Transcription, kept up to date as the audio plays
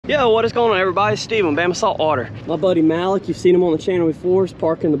Yo, what is going on, everybody? Steve on Bama Saltwater. My buddy Malik, you've seen him on the channel before, is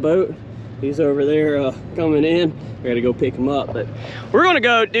parking the boat. He's over there coming in. We gotta go pick him up, but we're gonna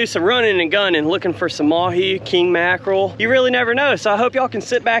go do some running and gunning, looking for some mahi, king mackerel. You really never know, so I hope y'all can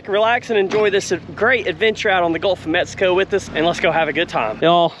sit back and relax and enjoy this great adventure out on the Gulf of Mexico with us, and let's go have a good time.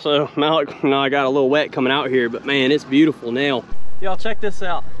 Y'all, so Malik and I got a little wet coming out here, but man, it's beautiful now. Y'all, check this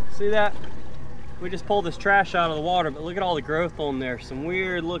out. See that? We just pulled this trash out of the water, but look at all the growth on there. Some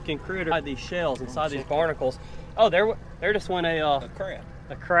weird looking critters inside these shells, inside these barnacles. Oh, there just went a crab.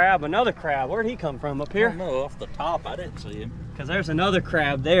 A crab, another crab. Where'd he come from? Up here? I don't know, off the top, I didn't see him. Because there's another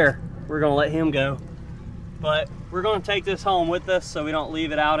crab there. We're gonna let him go. But we're gonna take this home with us so we don't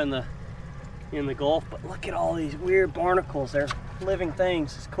leave it out in the Gulf. But look at all these weird barnacles. They're living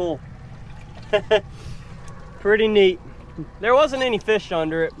things. It's cool. Pretty neat. There wasn't any fish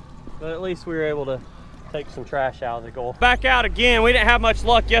under it, but at least we were able to take some trash out of the Gulf. Back out again. We didn't have much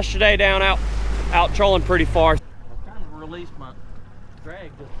luck yesterday down out trolling pretty far. I kind of released my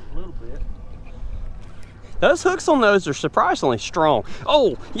drag just a little bit. Those hooks on those are surprisingly strong.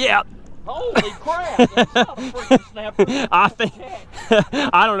 Oh, yeah. Holy crap, that's not a freaking snapper.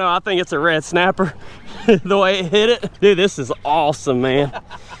 I don't know, I think it's a red snapper, the way it hit it. Dude, this is awesome, man.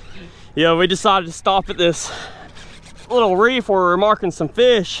 Yeah, we decided to stop at this little reef where we're marking some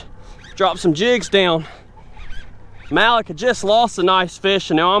fish, drop some jigs down. Malik had just lost a nice fish,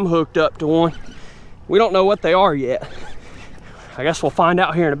 and now I'm hooked up to one. We don't know what they are yet. I guess we'll find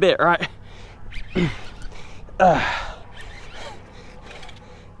out here in a bit, right?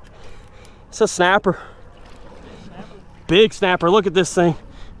 It's a snapper. Big snapper. Look at this thing.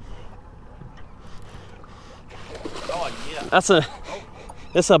 Oh, yeah.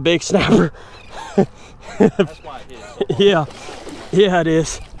 That's a big snapper. That's why it is. Yeah, it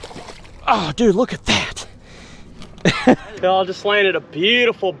is. Oh, dude, look at that. Y'all, just landed a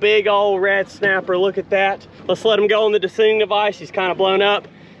beautiful big old red snapper. Look at that. Let's let him go on the descending device. He's kind of blown up,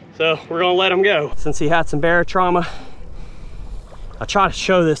 so we're gonna let him go. Since he had some barotrauma, I try to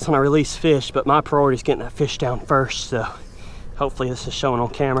show this when I release fish, but my priority is getting that fish down first, so hopefully this is showing on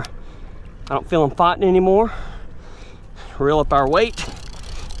camera. I don't feel him fighting anymore. Reel up our weight.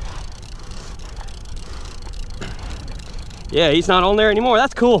 Yeah, he's not on there anymore.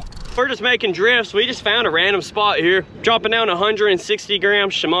 That's cool. We're just making drifts. We just found a random spot here. Dropping down a 160 gram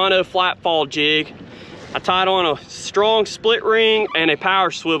Shimano flat fall jig. I tied on a strong split ring and a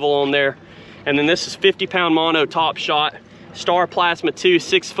power swivel on there. And then this is 50-pound mono top shot. Star Plasma 2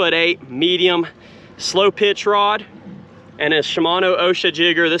 6'8" medium slow pitch rod. And a Shimano OSHA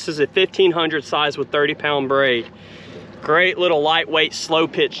jigger. This is a 1500 size with 30-pound braid. Great little lightweight slow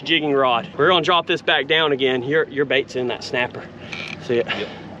pitch jigging rod. We're gonna drop this back down again. Your bait's in that snapper. See it? Yep.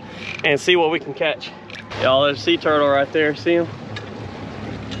 And see what we can catch. Y'all, there's a sea turtle right there. See him?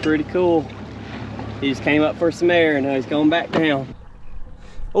 Pretty cool. He just came up for some air and now he's going back down.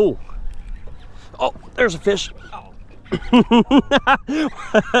 Oh, there's a fish. Oh. If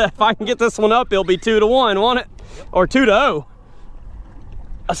I can get this one up, it'll be 2-to-1, won't it? Yep. Or 2-to-0.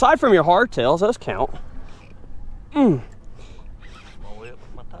 Aside from your hardtails, those count.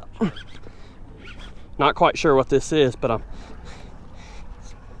 Not quite sure what this is, but I'm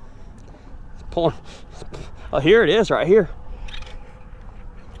pulling. Oh, here it is, right here.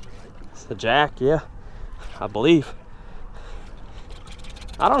 It's the jack, yeah, I believe.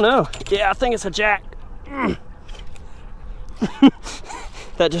 I don't know. Yeah, I think it's a jack.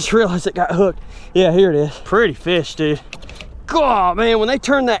 That just realized it got hooked. Yeah, here it is. Pretty fish, dude. God, man, when they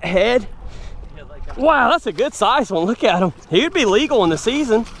turn that head. Wow, that's a good size one. Look at him. He would be legal in the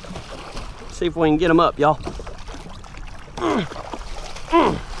season. See if we can get him up, y'all.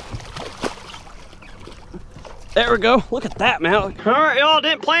 There we go. Look at that, man. All right, y'all,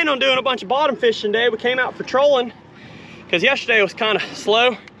 didn't plan on doing a bunch of bottom fishing today. We came out for trolling because yesterday was kind of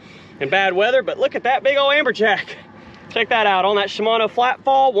slow and bad weather, but look at that big old amberjack. Check that out on that Shimano flat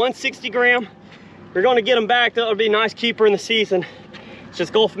fall, 160 gram. We're going to get them back. That'll be a nice keeper in the season. It's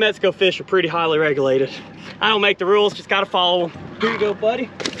just Gulf of Mexico fish are pretty highly regulated. I don't make the rules, just gotta follow them. Here you go, buddy.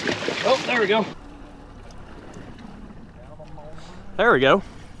 Oh, there we go. There we go.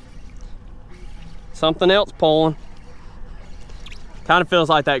 Something else pulling. Kind of feels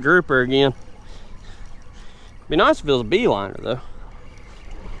like that grouper again. Be nice if it was a beeliner though.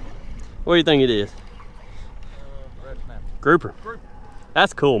 What do you think it is? Red snapper. Grouper.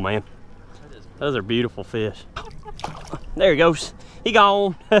 That's cool, man. Those are beautiful fish. There he goes. He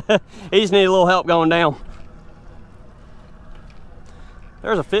gone. He just needed a little help going down.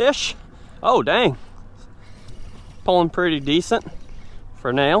 There's a fish. Oh, dang. Pulling pretty decent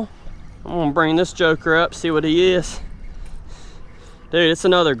for now. I'm gonna bring this joker up, see what he is. Dude, it's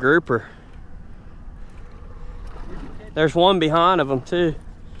another grouper. There's one behind of them too.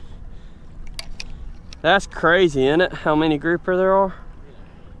 That's crazy, isn't it? How many grouper there are?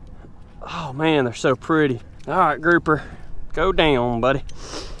 Oh man, they're so pretty. All right, grouper, go down, buddy.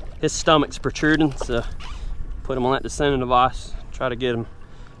 His stomach's protruding, so put him on that descending device. Try to get him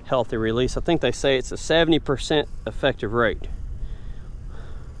healthy release. I think they say it's a 70% effective rate,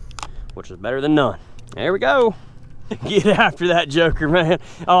 which is better than none. There we go. Get after that joker, man.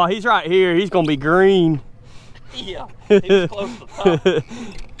 Oh, he's right here. He's gonna be green. Yeah, he's close to the top.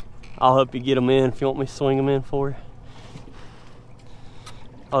 I'll help you get him in if you want me to swing him in for you.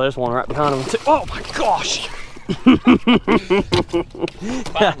 Oh, there's one right behind him too. Oh my gosh.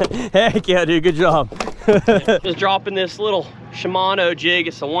 Heck yeah, dude, good job. Just dropping this little Shimano jig.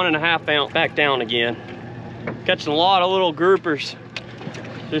 It's a 1.5 ounce back down again. Catching a lot of little groupers.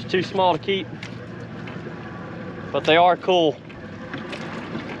 Just too small to keep, but they are cool.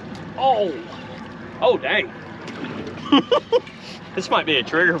 Oh dang. This might be a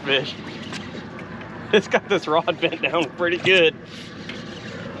trigger fish. It's got this rod bent down pretty good.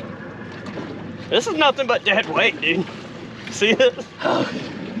 This is nothing but dead weight, dude. See this?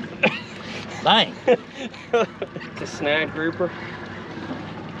 Dang. It's a snag grouper.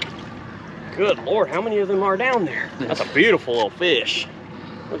 Good Lord, how many of them are down there? That's a beautiful little fish.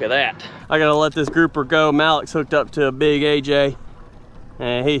 Look at that. I gotta let this grouper go. Malik's hooked up to a big AJ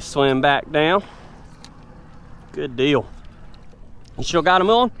and he swam back down. Good deal. You still got him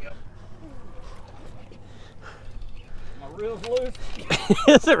on? Yep. My reel's loose.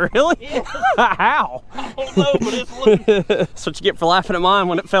 Is it really? Yeah. How? I don't know, but it's loose. That's what you get for laughing at mine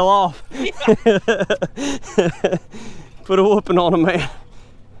when it fell off. Yeah. Put a whooping on him, man.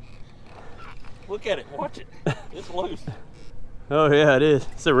 Look at it, watch it. It's loose. Oh yeah, it is.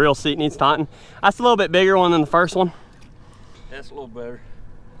 It's a real seat, needs tightening. That's a little bit bigger one than the first one. That's a little better.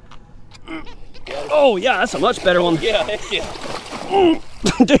 Oh yeah, that's a much better one. Yeah, heck yeah.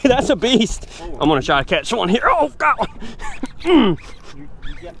 Dude, that's a beast. I'm gonna try to catch one here. Oh, got one.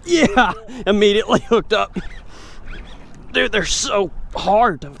 Yeah, immediately hooked up. Dude, they're so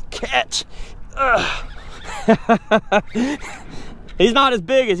hard to catch. He's not as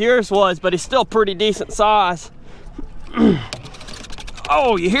big as yours was, but he's still pretty decent size.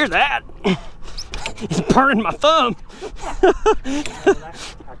 Oh, you hear that? It's burning my thumb.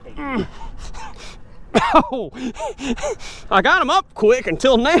 Oh, I got him up quick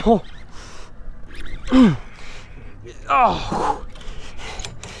until now. Oh,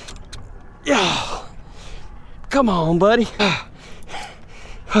 yeah. Come on, buddy.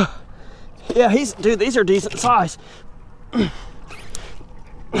 Yeah, dude, these are decent size.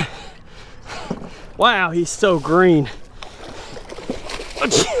 Wow, he's so green.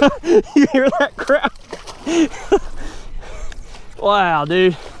 You hear that crap? Wow,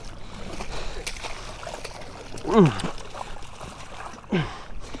 dude.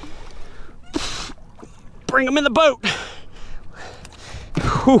 Bring them in the boat.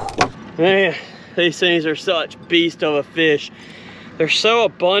 Whew. Man, these things are such beast of a fish. They're so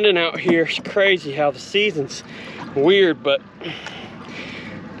abundant out here. It's crazy how the season's weird, but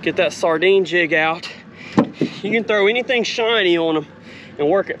get that sardine jig out. You can throw anything shiny on them and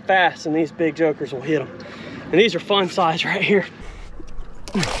work it fast, and these big jokers will hit them. And these are fun size right here.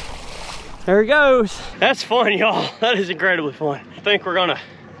 There he goes. That's fun, y'all. That is incredibly fun. I think I'm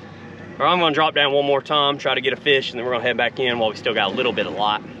gonna drop down one more time, try to get a fish, and then we're gonna head back in while we still got a little bit of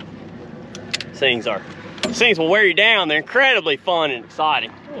light. These things will wear you down. They're incredibly fun and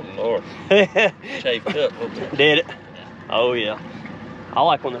exciting. Oh Lord. Chafed up. Did it? Oh yeah. I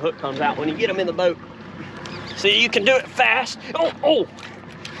like when the hook comes out when you get them in the boat. See, you can do it fast. Oh.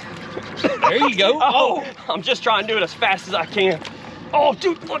 There you go. Oh, I'm just trying to do it as fast as I can. Oh,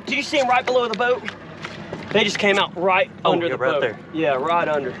 dude, look, do you see them right below the boat? They just came out right under the boat. There. Yeah, right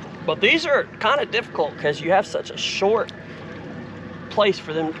under. But these are kind of difficult because you have such a short place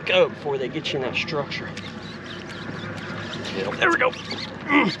for them to go before they get you in that structure. Yep. There we go.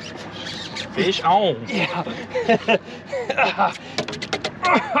 Fish on. Yeah.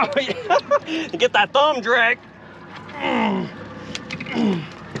 Get that thumb drag.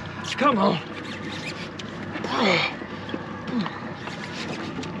 Come on.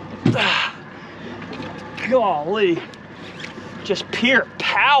 Golly. Just pure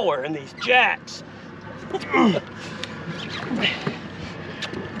power in these jacks. There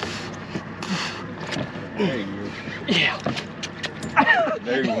you go. Yeah.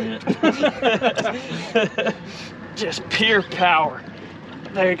 There you went. Just pure power.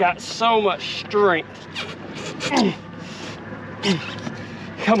 They got so much strength.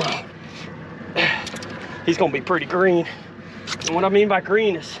 Come on. He's gonna be pretty green. And what I mean by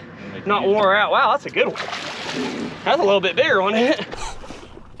green is not wore out. Wow, that's a good one. That's a little bit bigger one, isn't it?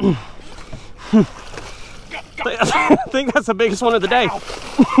 I think that's the biggest one of the day.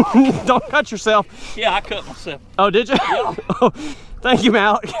 Don't cut yourself. Yeah, I cut myself. Oh, did you? Yeah. Oh, thank you,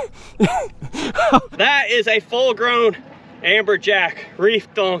 Malik. That is a full-grown amberjack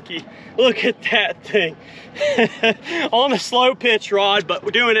reef donkey. Look at that thing. On the slow pitch rod, but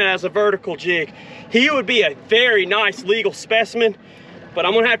we're doing it as a vertical jig. He would be a very nice legal specimen, but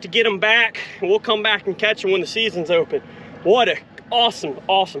I'm gonna have to get him back, and we'll come back and catch him when the season's open. What a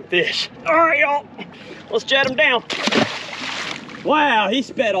awesome fish. All right, y'all, let's jet him down. Wow, he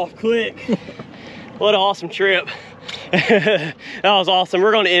sped off quick. What an awesome trip. That was awesome.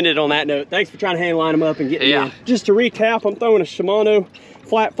 We're going to end it on that note. Thanks for trying to hand line them up and get me in. Just to recap, I'm throwing a Shimano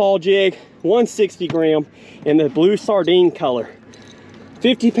flat fall jig, 160 gram in the blue sardine color.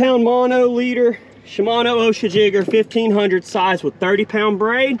 50-pound mono leader, Shimano Osha Jigger, 1500 size with 30-pound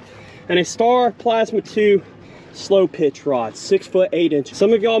braid, and a Star Plasma 2 slow pitch rod, 6 foot 8 inches.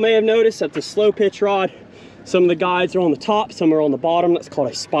 Some of y'all may have noticed that the slow pitch rod, some of the guides are on the top, some are on the bottom. That's called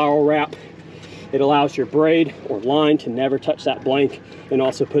a spiral wrap. It allows your braid or line to never touch that blank, and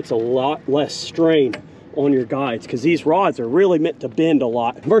also puts a lot less strain on your guides, because these rods are really meant to bend a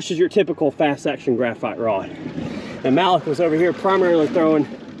lot versus your typical fast action graphite rod. And Malik was over here primarily throwing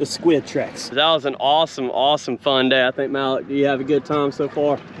the squid tricks. That was an awesome fun day. I think, Malik, do you have a good time so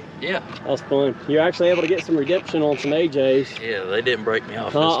far? Yeah. That was fun. You're actually able to get some redemption on some AJs. Yeah, they didn't break me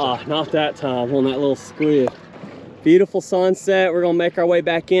off this time. Not that time on that little squid. Beautiful sunset. We're gonna make our way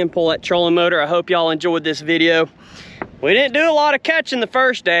back in, pull that trolling motor. I hope y'all enjoyed this video. We didn't do a lot of catching the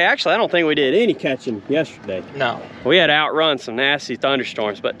first day. Actually, I don't think we did any catching yesterday. No. We had to outrun some nasty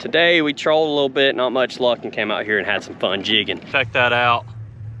thunderstorms, but today we trolled a little bit, not much luck, and came out here and had some fun jigging. Check that out.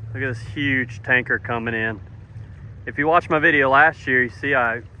 Look at this huge tanker coming in. If you watched my video last year, you see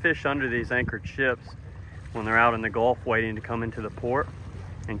I fish under these anchored ships when they're out in the Gulf waiting to come into the port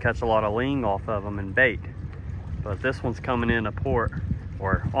and catch a lot of ling off of them and bait. But this one's coming into port,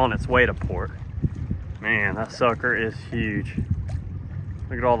 or on its way to port. Man, that sucker is huge.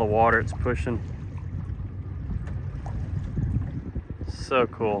 Look at all the water it's pushing. So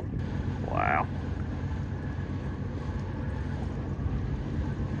cool. Wow.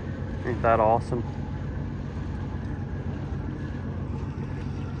 Ain't that awesome?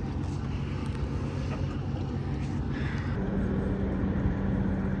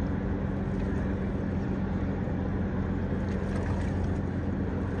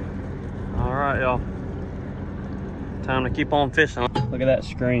 All right, y'all. Time to keep on fishing. Look at that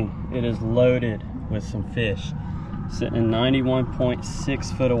screen. It is loaded with some fish. Sitting in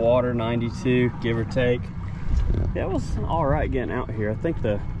 91.6 foot of water, 92, give or take. Yeah, it was all right getting out here. I think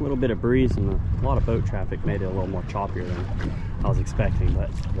the little bit of breeze and a lot of boat traffic made it a little more choppier than I was expecting, but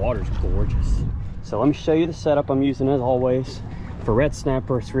the water's gorgeous. So let me show you the setup I'm using as always. For red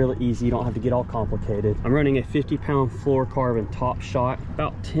snapper, it's really easy. You don't have to get all complicated. I'm running a 50-pound fluorocarbon top shot,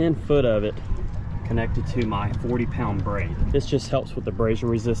 about 10 foot of it connected to my 40-pound braid. This just helps with abrasion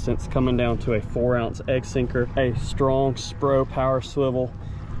resistance, coming down to a 4-ounce egg sinker, a strong Spro power swivel,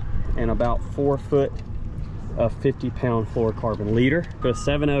 and about 4 foot of 50-pound fluorocarbon leader. Got a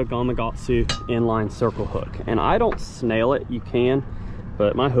 7.0 Gamakatsu inline circle hook. And I don't snail it, you can,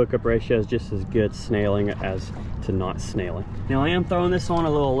 but my hookup ratio is just as good snailing as to not snailing. Now I am throwing this on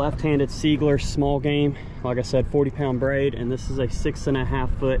a little left-handed Siegler small game. Like I said, 40-pound braid, and this is a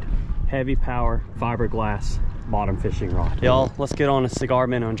 6.5 foot heavy power fiberglass bottom fishing rod. Y'all, let's get on a cigar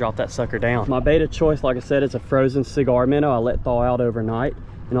minnow and drop that sucker down. My bait of choice, like I said, is a frozen cigar minnow. I let thaw out overnight,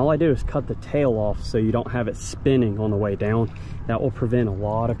 and all I do is cut the tail off so you don't have it spinning on the way down. That will prevent a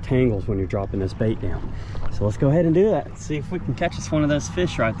lot of tangles when you're dropping this bait down. So let's go ahead and do that and see if we can catch us one of those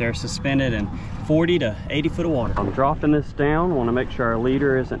fish right there suspended in 40 to 80 foot of water. I'm dropping this down. I want to make sure our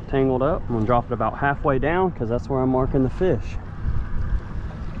leader isn't tangled up. I'm going to drop it about halfway down because that's where I'm marking the fish.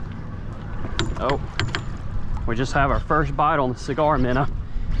 Oh, we just have our first bite on the cigar minnow.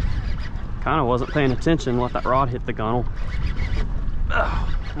 Kind of wasn't paying attention, let that rod hit the gunnel.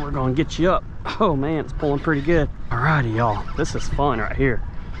 Oh, we're gonna get you up. Oh man, it's pulling pretty good. Alrighty, y'all, this is fun right here.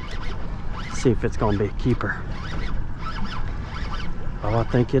 Let's see if it's gonna be a keeper. Oh, I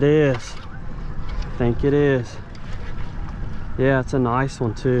think it is. I think it is. Yeah, it's a nice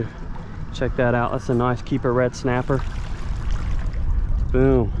one too. Check that out. That's a nice keeper red snapper.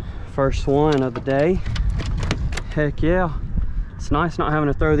 Boom. First one of the day. Heck yeah. It's nice not having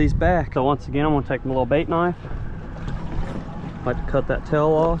to throw these back. So once again, I'm gonna take my little bait knife. Like to cut that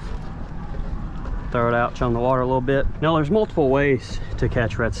tail off. Throw it out, chum the water a little bit. Now there's multiple ways to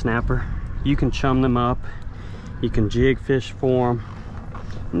catch red snapper. You can chum them up You can jig fish for them.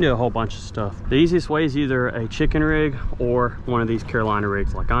 You can do a whole bunch of stuff. The easiest way is either a chicken rig or one of these Carolina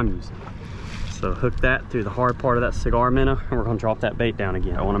rigs like I'm using. So hook that through the hard part of that cigar minnow, and we're gonna drop that bait down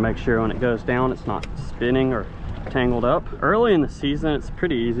again. I wanna make sure when it goes down, it's not spinning or tangled up. Early in the season, it's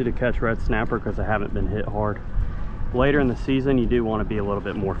pretty easy to catch red snapper because they haven't been hit hard. Later in the season, you do want to be a little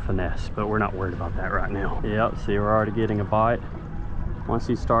bit more finesse, but we're not worried about that right now. Yep, see, we're already getting a bite. Once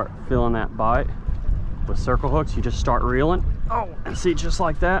you start feeling that bite with circle hooks, you just start reeling. Oh, and see, just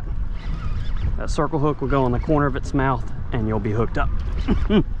like that, that circle hook will go in the corner of its mouth and you'll be hooked up.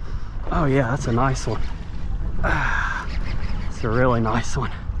 Oh yeah, that's a nice one. It's a really nice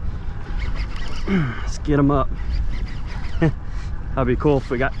one. Let's get them up. That'd be cool if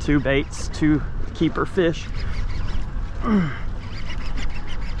we got 2 baits, 2 keeper fish.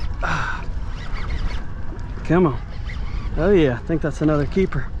 Come on. Oh yeah, I think that's another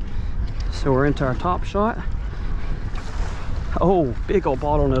keeper. So we're into our top shot. Oh, big old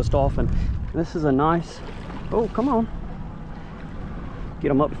bottlenose dolphin. This is a nice, oh, come on. Get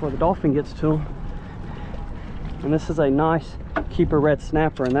them up before the dolphin gets to them. And this is a nice keeper red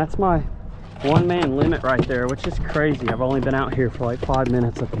snapper, and that's my 1-man limit right there, which is crazy. I've only been out here for like 5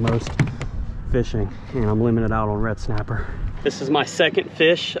 minutes at the most fishing, and I'm limited out on red snapper. This is my second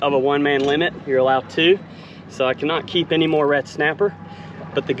fish of a 1-man limit. You're allowed 2, so I cannot keep any more red snapper.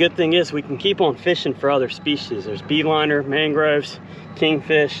 But the good thing is we can keep on fishing for other species. There's beeliner, mangroves,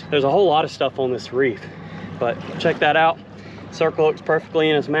 kingfish. There's a whole lot of stuff on this reef. But check that out. Circle hooks perfectly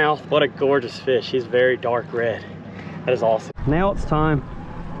in his mouth. What a gorgeous fish. He's very dark red. That is awesome. Now it's time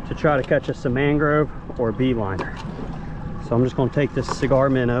to try to catch us a mangrove or a beeliner. So I'm just going to take this cigar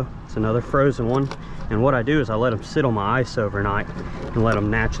minnow. It's another frozen one. And what I do is I let them sit on my ice overnight and let them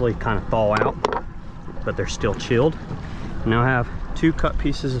naturally kind of thaw out, but they're still chilled. Now I have 2 cut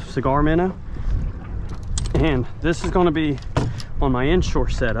pieces of cigar minnow. And this is going to be on my inshore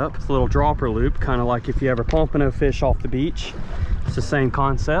setup. It's a little dropper loop, kind of like if you ever pompano fish off the beach. It's the same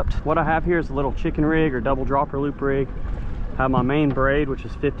concept. What I have here is a little chicken rig or double dropper loop rig. I have my main braid, which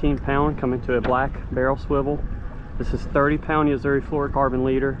is 15-pound, coming to a black barrel swivel. This is 30-pound Yuzuri fluorocarbon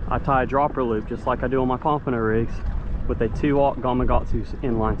leader. I tie a dropper loop just like I do on my pompano rigs with a 2-aught Gamakatsu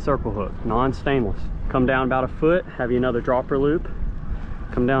inline circle hook, non-stainless. Come down about a foot, have you another dropper loop,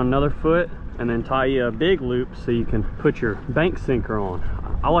 come down another foot, and then tie you a big loop so you can put your bank sinker on.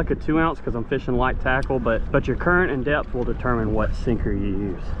 I like a 2-ounce because I'm fishing light tackle, but your current and depth will determine what sinker you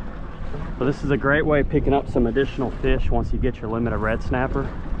use. So this is a great way of picking up some additional fish once you get your limit of red snapper.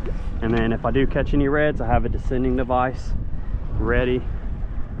 And then if I do catch any reds, I have a descending device ready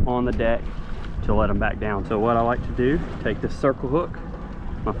on the deck to let them back down. So what I like to do, take this circle hook,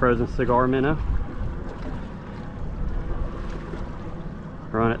 my frozen cigar minnow,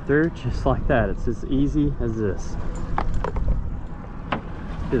 run it through just like that. It's as easy as this.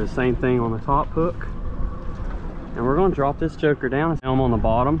 Do the same thing on the top hook. And we're going to drop this joker down. I'm on the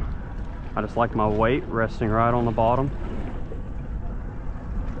bottom. I just like my weight resting right on the bottom.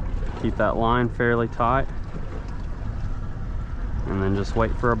 Keep that line fairly tight. And then just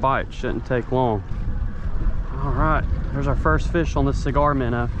wait for a bite. Shouldn't take long. All right, there's our first fish on this cigar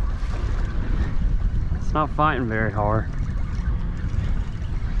minnow. It's not fighting very hard.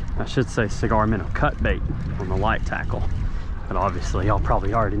 I should say cigar minnow cut bait on the light tackle, but obviously y'all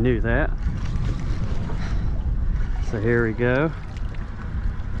probably already knew that. So here we go.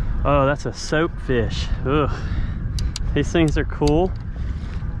 Oh, that's a soap fish. Ugh. These things are cool,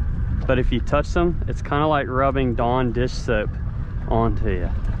 but if you touch them, it's kind of like rubbing Dawn dish soap onto you.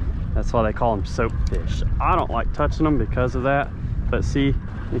 That's why they call them soap fish. I don't like touching them because of that, but see,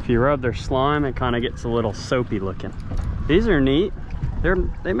 if you rub their slime, it kind of gets a little soapy looking. These are neat.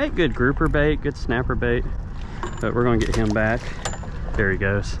 They make good grouper bait, good snapper bait, but we're gonna get him back. There he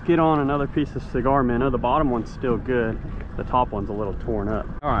goes. Get on another piece of cigar minnow. The bottom one's still good. The top one's a little torn up.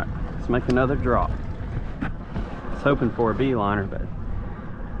 All right, let's make another drop. I was hoping for a beeliner, but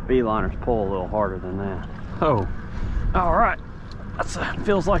beeliners pull a little harder than that. Oh, all right. That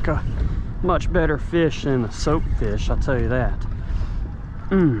feels like a much better fish than the soap fish, I'll tell you that.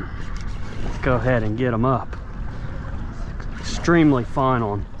 Let's go ahead and get them up. Extremely fun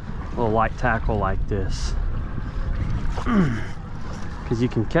on a little light tackle like this, because you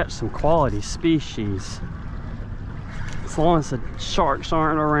can catch some quality species as long as the sharks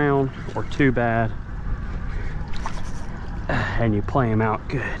aren't around or too bad, and you play them out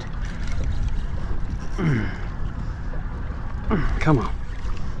good. Come on.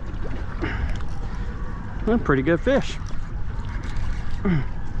 Well, pretty good fish.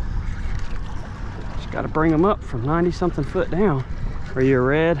 Got to bring them up from 90-something foot down. Are you a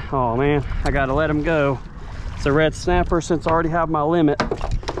red? Oh man, I got to let them go. It's a red snapper. Since I already have my limit,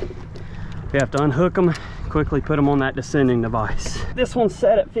 we have to unhook them, quickly put them on that descending device. This one's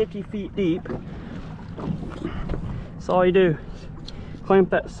set at 50 feet deep. So all you do is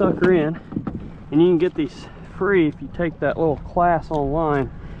clamp that sucker in, and you can get these free if you take that little class online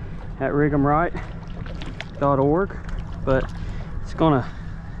at rig'emright.org. But it's gonna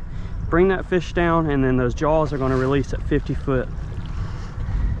bring that fish down, and then those jaws are gonna release at 50 foot.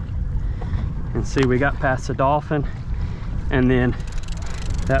 And see, we got past the dolphin, and then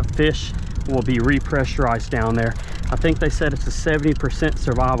that fish will be repressurized down there. I think they said it's a 70%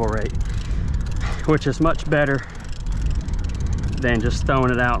 survival rate, which is much better than just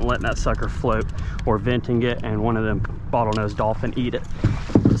throwing it out and letting that sucker float, or venting it and one of them bottlenose dolphin eat it.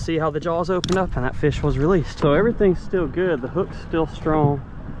 To see how the jaws opened up and that fish was released. So everything's still good. The hook's still strong.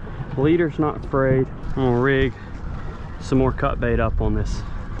 The leader's not frayed. I'm gonna rig some more cut bait up on this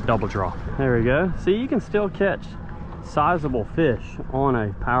double draw. There we go. See, you can still catch sizable fish on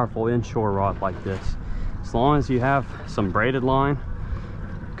a powerful inshore rod like this, as long as you have some braided line,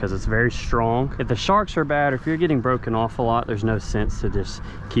 because it's very strong. If the sharks are bad, or if you're getting broken off a lot, there's no sense to just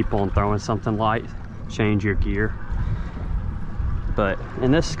keep on throwing something light. Change your gear. But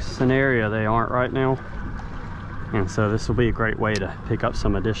in this scenario, they aren't right now, and so this will be a great way to pick up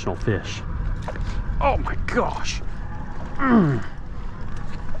some additional fish. Oh my gosh.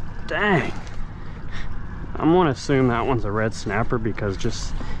 Dang. I'm gonna assume that one's a red snapper because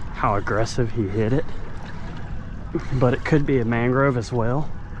just how aggressive he hit it, but it could be a mangrove as well.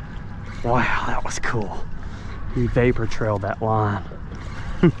 Wow, that was cool. He vapor trailed that line.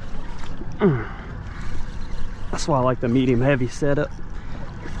 That's why I like the medium heavy setup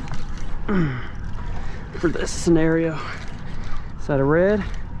for this scenario. Is that a red?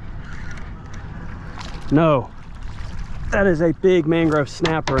 No, that is a big mangrove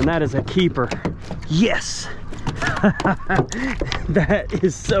snapper, and that is a keeper. Yes. That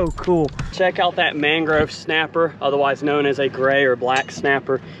is so cool. Check out that mangrove snapper, otherwise known as a gray or black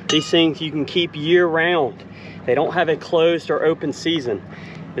snapper. These things you can keep year round. They don't have a closed or open season.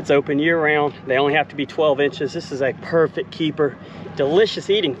 It's open year round. They only have to be 12 inches. This is a perfect keeper. Delicious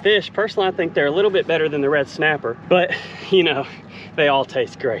eating fish. Personally, I think they're a little bit better than the red snapper, but you know, they all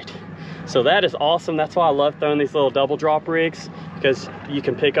taste great. So that is awesome. That's why I love throwing these little double drop rigs, because you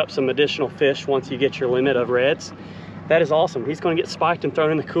can pick up some additional fish once you get your limit of reds. That is awesome. He's going to get spiked and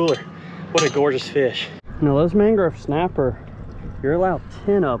thrown in the cooler. What a gorgeous fish. Now those mangrove snapper, you're allowed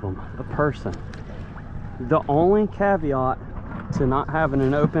 10 of them a person. The only caveat to not having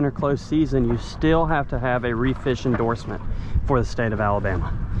an open or closed season, you still have to have a reef fish endorsement for the state of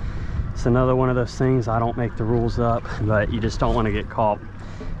Alabama. It's another one of those things, I don't make the rules up, but you just don't want to get caught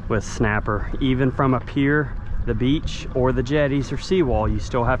with snapper. Even from a pier, the beach, or the jetties or seawall, you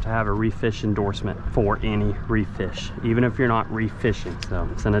still have to have a reef fish endorsement for any reef fish, even if you're not reef fishing. So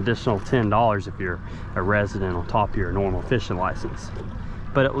it's an additional $10 if you're a resident on top of your normal fishing license.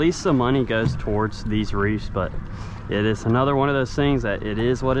 But at least the money goes towards these reefs. But it is another one of those things that it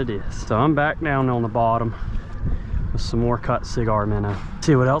is what it is. So I'm back down on the bottom with some more cut cigar minnow.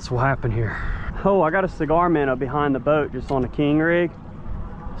 See what else will happen here. Oh, I got a cigar minnow behind the boat, just on a king rig.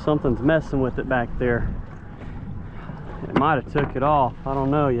 Something's messing with it back there. It might have took it off. I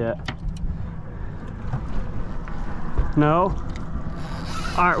don't know yet. No.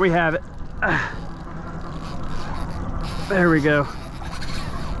 All right, we have it. There we go.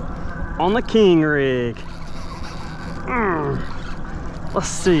 On the king rig. Let's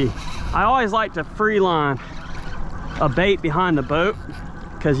see. I always like to free line a bait behind the boat,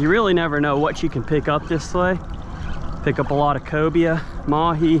 because you really never know what you can pick up this way. Pick up a lot of cobia,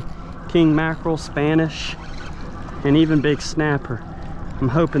 mahi, king mackerel, Spanish, and even big snapper. I'm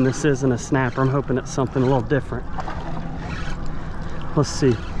hoping this isn't a snapper. I'm hoping it's something a little different. Let's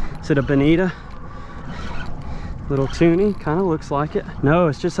see. Is it a bonita? Little toonie, kind of looks like it. No,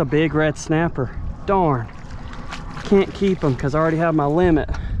 it's just a big red snapper. Darn. Can't keep them because I already have my limit.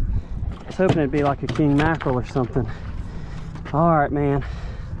 I was hoping it'd be like a king mackerel or something. All right, man.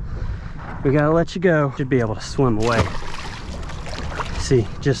 We gotta let you go. Should be able to swim away. See,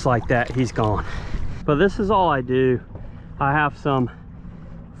 just like that, he's gone. But this is all I do. I have some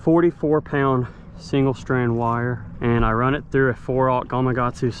 44-pound single strand wire, and I run it through a 4/0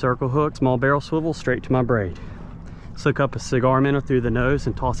 Gamakatsu circle hook, small barrel swivel straight to my braid. Hook up a cigar minnow through the nose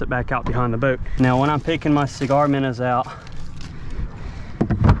and toss it back out behind the boat. Now when I'm picking my cigar minnows out,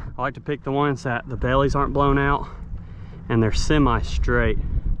 I like to pick the ones that the bellies aren't blown out and they're semi-straight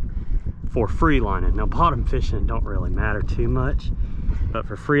for free lining. Now bottom fishing don't really matter too much, but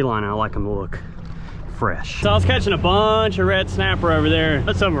for free lining I like them to look fresh. So I was catching a bunch of red snapper over there. Some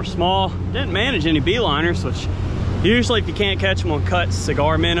of them were small. Didn't manage any beeliners, which usually if you can't catch them on cut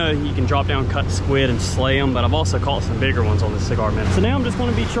cigar minnow, you can drop down cut squid and slay them, but I've also caught some bigger ones on the cigar minnow. So now I'm just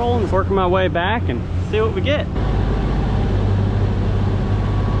gonna be trolling, working my way back and see what we get.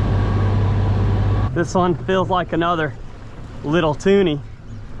 This one feels like another little toonie.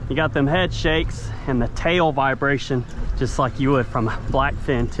 You got them head shakes and the tail vibration, just like you would from a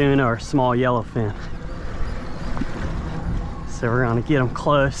blackfin tuna or small yellowfin. So we're gonna get them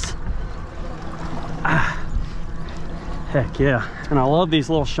close. Heck yeah. And I love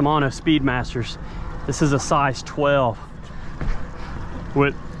these little Shimano Speedmasters. This is a size 12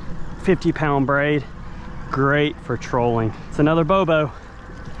 with 50-pound braid. Great for trolling. It's another Bobo.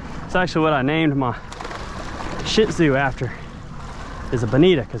 It's actually what I named my Shih Tzu after, is a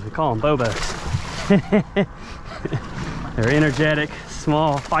Bonita, because we call them Bobos. They're energetic,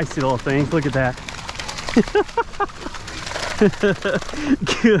 small, feisty little things. Look at that.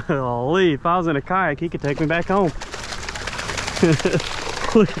 Golly, if I was in a kayak, he could take me back home.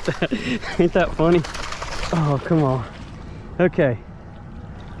 Look at that. Ain't that funny? Oh, come on. Okay.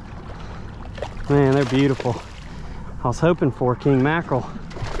 Man, they're beautiful. I was hoping for king mackerel,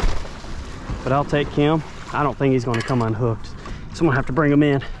 but I'll take him. I don't think he's going to come unhooked, so I'm going to have to bring him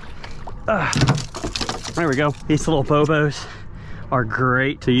in. There we go. These little Bobos are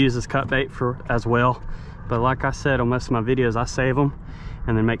great to use as cut bait for as well. But like I said on most of my videos, I save them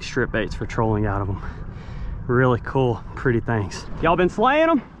and then make strip baits for trolling out of them. Really cool, pretty things. Y'all been slaying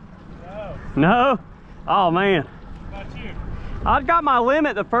them? No. No? Oh man. How about you? I got my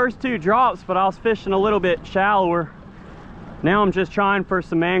limit the first 2 drops, but I was fishing a little bit shallower. Now I'm just trying for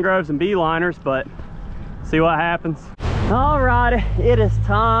some mangroves and beeliners, but see what happens. Alrighty, it is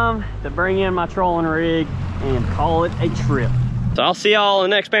time to bring in my trolling rig and call it a trip. So I'll see y'all in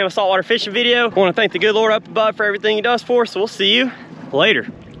the next Bama Saltwater fishing video. I want to thank the good Lord up above for everything he does for us, so we'll see you later.